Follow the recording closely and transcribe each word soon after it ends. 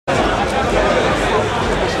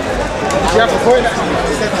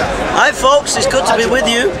Hi folks, it's good to be with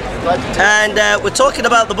you, and we're talking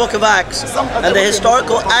about the Book of Acts and the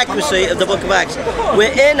historical accuracy of the Book of Acts.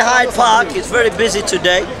 We're in Hyde Park. It's very busy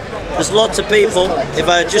today. There's lots of people. If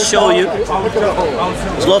I just show you,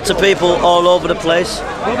 there's lots of people all over the place.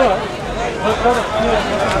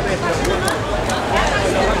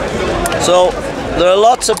 So there are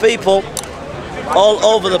lots of people all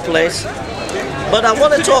over the place. But I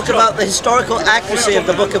want to talk about the historical accuracy of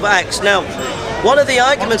the Book of Acts. Now, one of the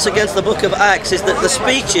arguments against the Book of Acts is that the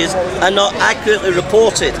speeches are not accurately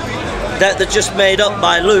reported, that they're just made up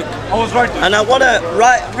by Luke. And I want to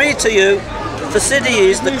read to you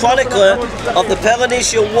Thucydides, the chronicler of the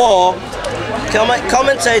Peloponnesian War,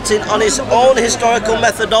 commentating on his own historical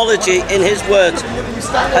methodology in his words.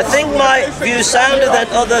 I think my view sounder than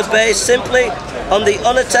others based simply on the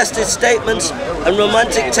unattested statements and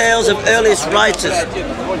romantic tales of earliest writers.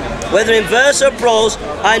 Whether in verse or prose,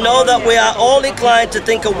 I know that we are all inclined to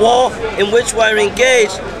think a war in which we are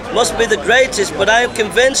engaged must be the greatest, but I am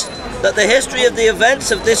convinced that the history of the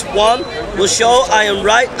events of this one will show I am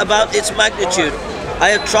right about its magnitude. I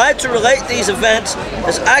have tried to relate these events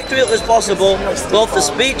as accurately as possible, both the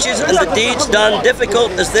speeches and the deeds done.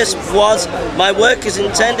 Difficult as this was, my work is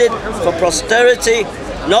intended for posterity,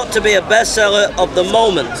 not to be a bestseller of the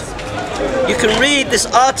moment. You can read this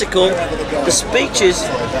article, the speeches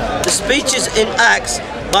in Acts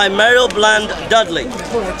by Merrill Bland Dudley.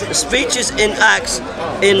 The speeches in Acts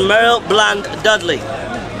in Merrill Bland Dudley.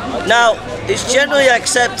 Now, it's generally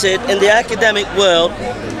accepted in the academic world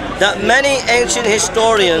that many ancient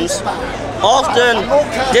historians often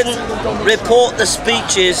didn't report the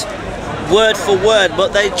speeches word for word,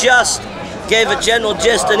 but they just gave a general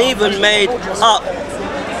gist and even made up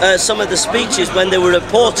some of the speeches when they were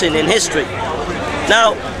reporting in history.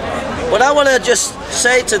 Now, what I want to just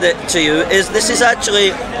say to you is this is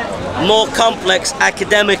actually more complex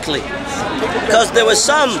academically, because there were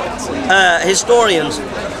some historians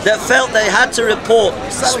that felt they had to report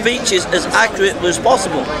speeches as accurately as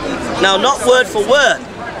possible. Now, not word for word,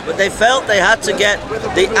 but they felt they had to get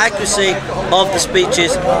the accuracy of the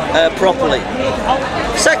speeches properly.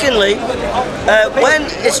 Secondly, when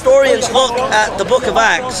historians look at the Book of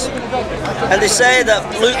Acts and they say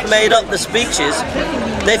that Luke made up the speeches,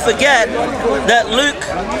 they forget that Luke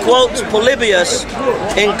quotes Polybius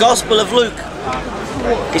in Gospel of Luke.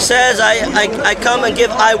 He says, I come and give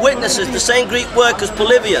eyewitnesses, the same Greek word as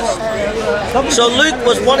Polybius. So Luke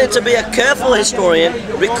was wanting to be a careful historian,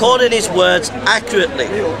 recording his words accurately.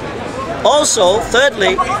 Also,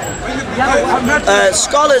 thirdly,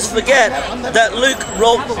 scholars forget that Luke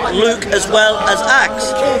wrote Luke as well as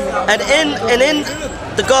Acts. And in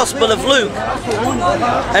the Gospel of Luke,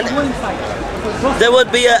 there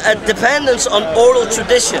would be a dependence on oral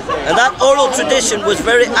tradition, and that oral tradition was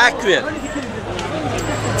very accurate.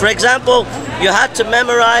 For example, you had to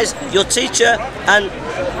memorize your teacher and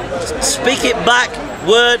speak it back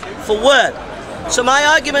word for word. So my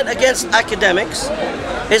argument against academics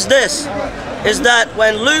is this, is that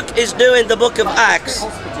when Luke is doing the Book of Acts,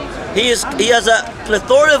 he has a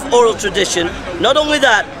plethora of oral tradition. Not only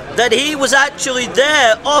that, that he was actually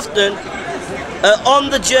there often on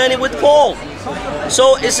the journey with Paul.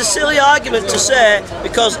 So it's a silly argument to say,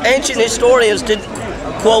 because ancient historians didn't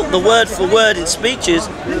quote the word for word in speeches,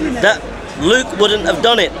 that Luke wouldn't have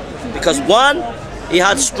done it. Because one, he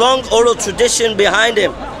had strong oral tradition behind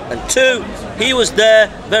him, and two, he was there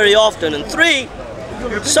very often, and three,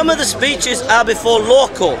 some of the speeches are before law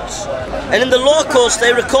courts, and in the law courts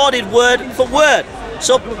they recorded word for word.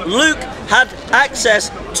 So Luke had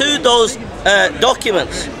access to those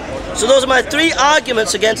documents. So those are my three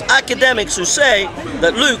arguments against academics who say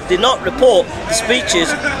that Luke did not report the speeches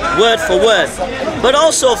word for word. But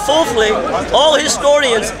also, fourthly, all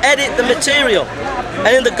historians edit the material.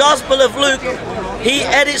 And in the Gospel of Luke, he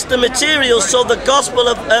edits the material so the Gospel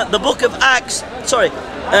of the Book of Acts,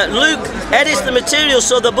 Luke edits the material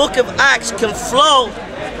so the Book of Acts can flow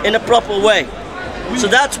in a proper way. So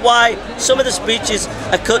that's why some of the speeches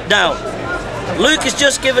are cut down. Luke has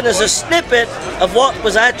just given us a snippet of what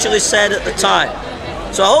was actually said at the time.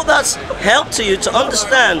 So I hope that's helped to you to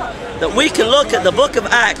understand that we can look at the Book of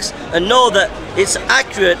Acts and know that it's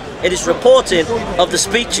accurate in its reporting of the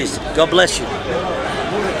speeches. God bless you.